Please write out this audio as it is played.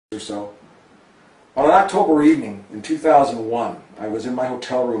so. On an October evening in 2001, I was in my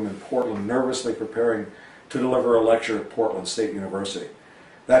hotel room in Portland, nervously preparing to deliver a lecture at Portland State University.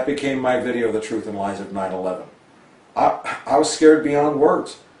 That became my video, The Truth and Lies of 9/11. I was scared beyond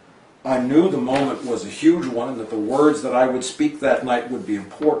words. I knew the moment was a huge one and that the words that I would speak that night would be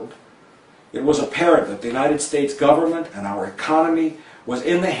important. It was apparent that the United States government and our economy was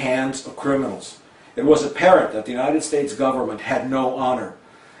in the hands of criminals. It was apparent that the United States government had no honor.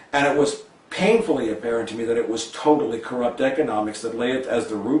 And it was painfully apparent to me that it was totally corrupt economics that lay it as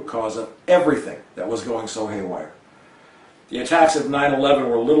the root cause of everything that was going so haywire. The attacks of 9/11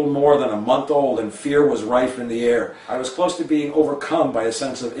 were little more than a month old and fear was rife in the air. I was close to being overcome by a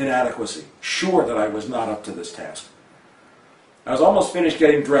sense of inadequacy, sure that I was not up to this task. I was almost finished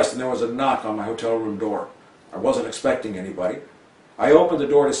getting dressed and there was a knock on my hotel room door. I wasn't expecting anybody. I opened the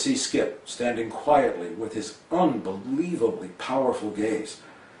door to see Skip, standing quietly with his unbelievably powerful gaze.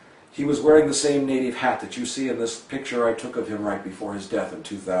 He was wearing the same native hat that you see in this picture I took of him right before his death in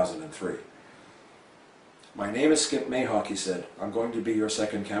 2003. "My name is Skip Mayhawk," he said. "I'm going to be your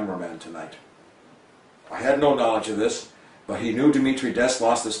second cameraman tonight." I had no knowledge of this, but he knew Dmitri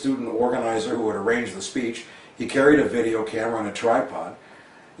Deslos, the student organizer who had arranged the speech. He carried a video camera on a tripod.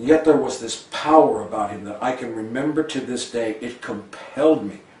 Yet there was this power about him that I can remember to this day. It compelled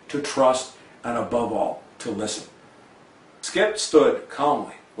me to trust and, above all, to listen. Skip stood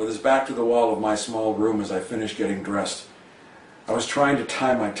calmly, with his back to the wall of my small room as I finished getting dressed. I was trying to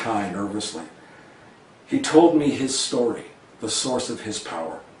tie my tie nervously. He told me his story, the source of his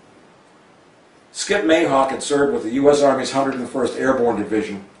power. Skip Mayhawk had served with the U.S. Army's 101st Airborne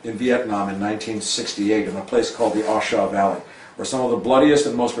Division in Vietnam in 1968 in a place called the Oshawa Valley, where some of the bloodiest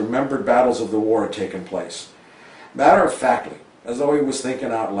and most remembered battles of the war had taken place. Matter-of-factly, as though he was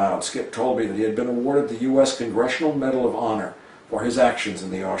thinking out loud, Skip told me that he had been awarded the U.S. Congressional Medal of Honor for his actions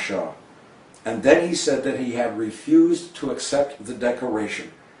in the Oshawa. And then he said that he had refused to accept the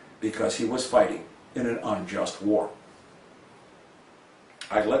decoration because he was fighting in an unjust war.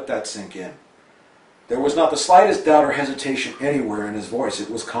 I let that sink in. There was not the slightest doubt or hesitation anywhere in his voice. It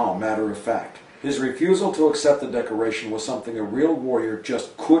was calm, matter of fact. His refusal to accept the decoration was something a real warrior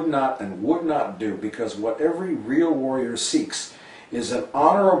just could not and would not do, because what every real warrior seeks is an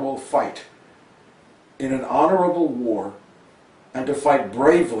honorable fight in an honorable war, and to fight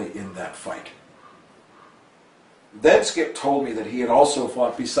bravely in that fight. Then Skip told me that he had also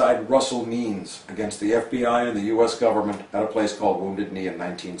fought beside Russell Means against the FBI and the U.S. government at a place called Wounded Knee in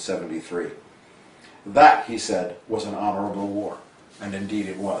 1973. That, he said, was an honorable war, and indeed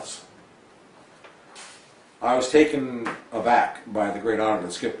it was. I was taken aback by the great honor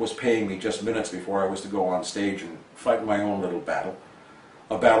that Skip was paying me just minutes before I was to go on stage and fight my own little battle,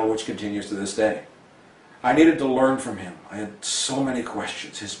 a battle which continues to this day. I needed to learn from him. I had so many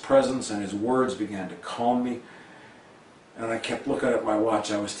questions. His presence and his words began to calm me, and I kept looking at my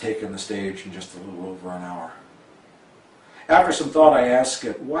watch. I was taking the stage in just a little over an hour. After some thought, I asked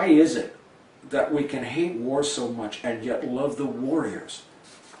Skip, why is it that we can hate war so much and yet love the warriors?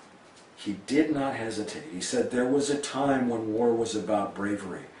 He did not hesitate. He said there was a time when war was about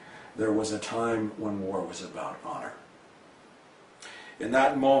bravery. There was a time when war was about honor. In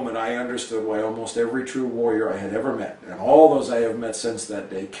that moment, I understood why almost every true warrior I had ever met, and all those I have met since that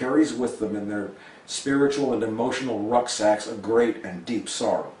day, carries with them in their spiritual and emotional rucksacks a great and deep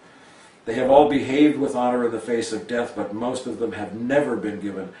sorrow. They have all behaved with honor in the face of death, but most of them have never been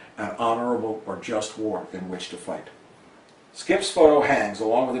given an honorable or just war in which to fight. Skip's photo hangs,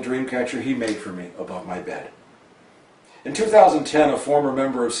 along with a dream catcher he made for me, above my bed. In 2010, a former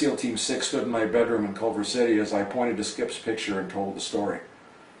member of SEAL Team 6 stood in my bedroom in Culver City as I pointed to Skip's picture and told the story.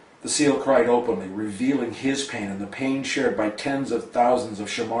 The SEAL cried openly, revealing his pain and the pain shared by tens of thousands of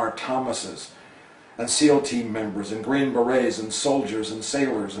Shamar Thomases and SEAL Team members and Green Berets and soldiers and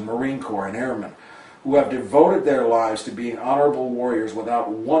sailors and Marine Corps and airmen who have devoted their lives to being honorable warriors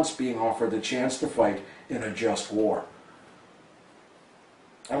without once being offered the chance to fight in a just war.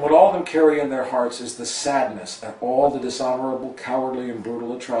 And what all of them carry in their hearts is the sadness at all the dishonorable, cowardly, and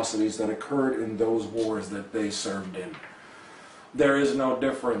brutal atrocities that occurred in those wars that they served in. There is no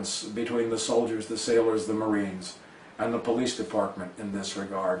difference between the soldiers, the sailors, the Marines, and the police department in this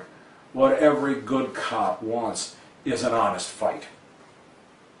regard. What every good cop wants is an honest fight.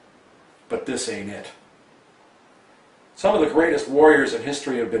 But this ain't it. Some of the greatest warriors in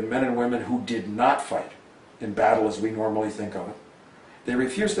history have been men and women who did not fight in battle as we normally think of it. They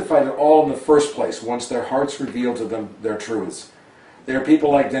refused to fight at all in the first place once their hearts revealed to them their truths. They are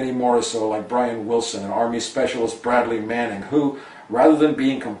people like Denny Morisseau, like Brian Wilson, and Army Specialist Bradley Manning, who, rather than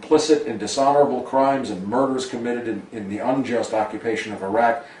being complicit in dishonorable crimes and murders committed in the unjust occupation of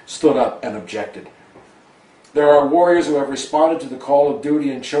Iraq, stood up and objected. There are warriors who have responded to the call of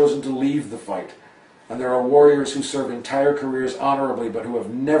duty and chosen to leave the fight. And there are warriors who serve entire careers honorably but who have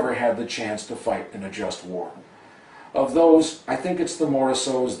never had the chance to fight in a just war. Of those, I think it's the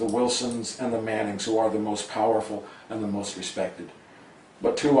Morisseaus, the Wilsons, and the Mannings who are the most powerful and the most respected.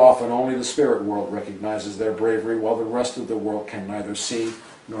 But too often only the spirit world recognizes their bravery, while the rest of the world can neither see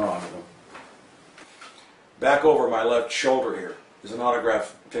nor honor them. Back over my left shoulder here is an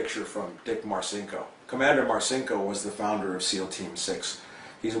autographed picture from Dick Marcinko. Commander Marcinko was the founder of SEAL Team 6.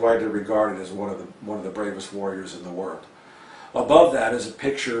 He's widely regarded as one of the bravest warriors in the world. Above that is a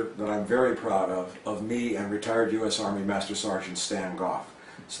picture that I'm very proud of me and retired U.S. Army Master Sergeant Stan Goff.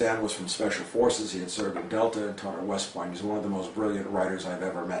 Stan was from Special Forces. He had served in Delta and taught at West Point. He's one of the most brilliant writers I've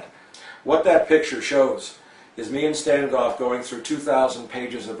ever met. What that picture shows is me and Stan Goff going through 2,000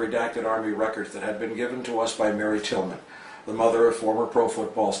 pages of redacted Army records that had been given to us by Mary Tillman, the mother of former pro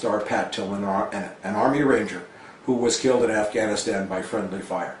football star Pat Tillman, an Army Ranger who was killed in Afghanistan by friendly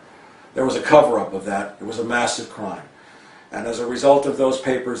fire. There was a cover-up of that. It was a massive crime. And as a result of those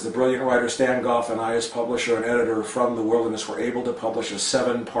papers, the brilliant writer Stan Goff and I, as publisher and editor From the Wilderness, were able to publish a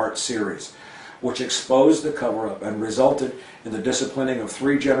 7-part series which exposed the cover-up and resulted in the disciplining of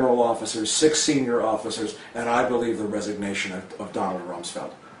 3 general officers, 6 senior officers, and I believe the resignation of Donald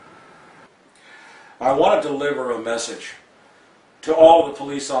Rumsfeld. I want to deliver a message to all the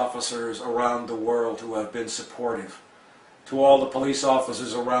police officers around the world who have been supportive, to all the police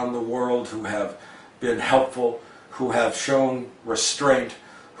officers around the world who have been helpful, who have shown restraint,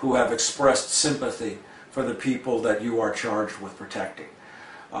 who have expressed sympathy for the people that you are charged with protecting.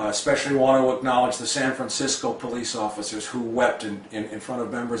 Especially want to acknowledge the San Francisco police officers who wept in front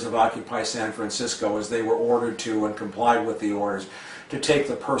of members of Occupy San Francisco as they were ordered to and complied with the orders to take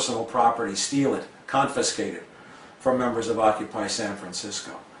the personal property, steal it, confiscate it from members of Occupy San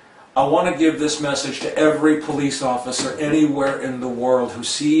Francisco. I want to give this message to every police officer anywhere in the world who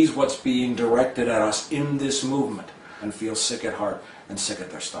sees what's being directed at us in this movement and feels sick at heart and sick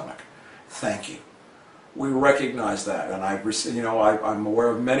at their stomach. Thank you. We recognize that, and I'm aware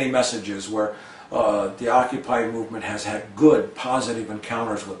of many messages where the Occupy movement has had good, positive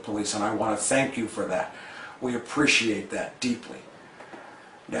encounters with police, and I want to thank you for that. We appreciate that deeply.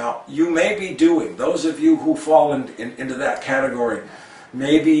 Now, you may be doing, those of you who fall into that category,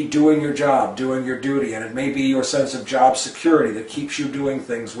 may be doing your job, doing your duty, and it may be your sense of job security that keeps you doing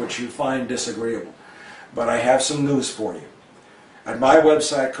things which you find disagreeable. But I have some news for you. At my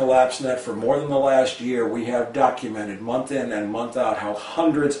website, CollapseNet, for more than the last year, we have documented month in and month out how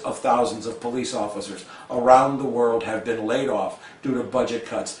hundreds of thousands of police officers around the world have been laid off due to budget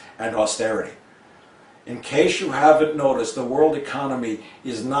cuts and austerity. In case you haven't noticed, the world economy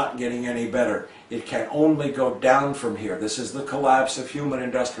is not getting any better. It can only go down from here. This is the collapse of human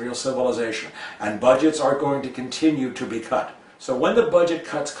industrial civilization, and budgets are going to continue to be cut. So when the budget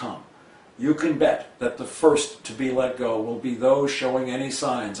cuts come, you can bet that the first to be let go will be those showing any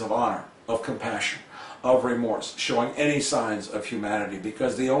signs of honor, of compassion, of remorse, showing any signs of humanity,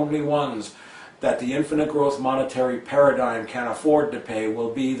 because the only ones that the infinite growth monetary paradigm can afford to pay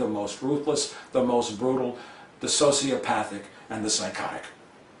will be the most ruthless, the most brutal, the sociopathic, and the psychotic.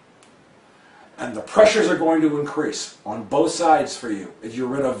 And the pressures are going to increase on both sides for you.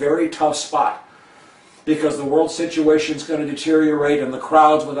 You're in a very tough spot, because the world situation is going to deteriorate and the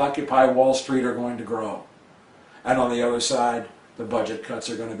crowds with Occupy Wall Street are going to grow. And on the other side, the budget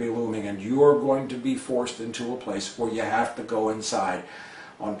cuts are going to be looming, and you're going to be forced into a place where you have to go inside,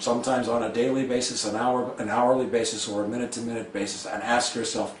 sometimes on a daily basis, an hourly basis, or a minute-to-minute basis, and ask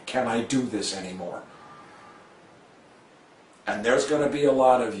yourself, can I do this anymore? And there's going to be a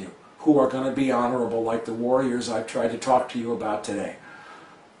lot of you who are going to be honorable, like the warriors I've tried to talk to you about today,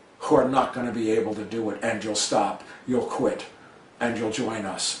 who are not going to be able to do it, and you'll stop, you'll quit, and you'll join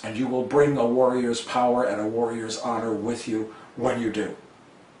us, and you will bring a warrior's power and a warrior's honor with you when you do.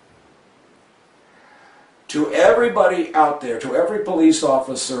 To everybody out there, to every police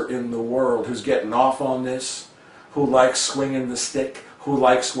officer in the world who's getting off on this, who likes swinging the stick, who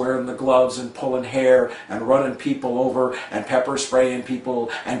likes wearing the gloves and pulling hair and running people over and pepper spraying people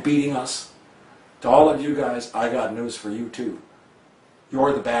and beating us, to all of you guys, I got news for you too.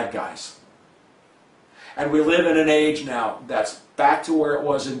 You're the bad guys. And we live in an age now that's back to where it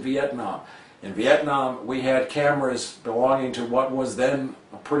was in Vietnam. In Vietnam, we had cameras belonging to what was then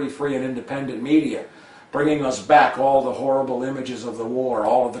a pretty free and independent media, bringing us back all the horrible images of the war,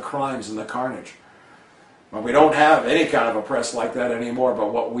 all of the crimes and the carnage. Well, we don't have any kind of a press like that anymore,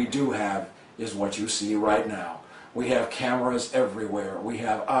 but what we do have is what you see right now. We have cameras everywhere, we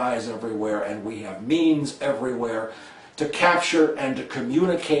have eyes everywhere, and we have means everywhere to capture and to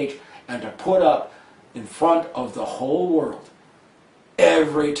communicate and to put up in front of the whole world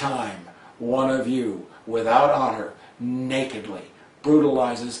every time one of you, without honor, nakedly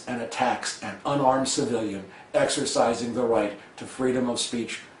brutalizes and attacks an unarmed civilian exercising the right to freedom of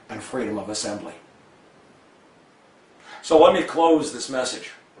speech and freedom of assembly. So let me close this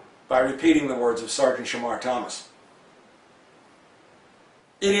message by repeating the words of Sergeant Shamar Thomas.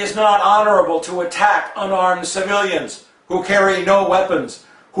 It is not honorable to attack unarmed civilians who carry no weapons,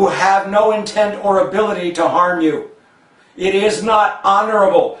 who have no intent or ability to harm you. It is not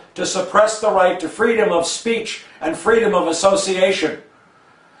honorable to suppress the right to freedom of speech and freedom of association.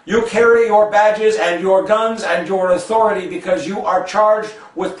 You carry your badges and your guns and your authority because you are charged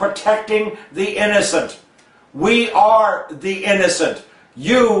with protecting the innocent. We are the innocent.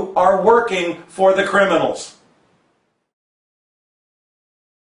 You are working for the criminals.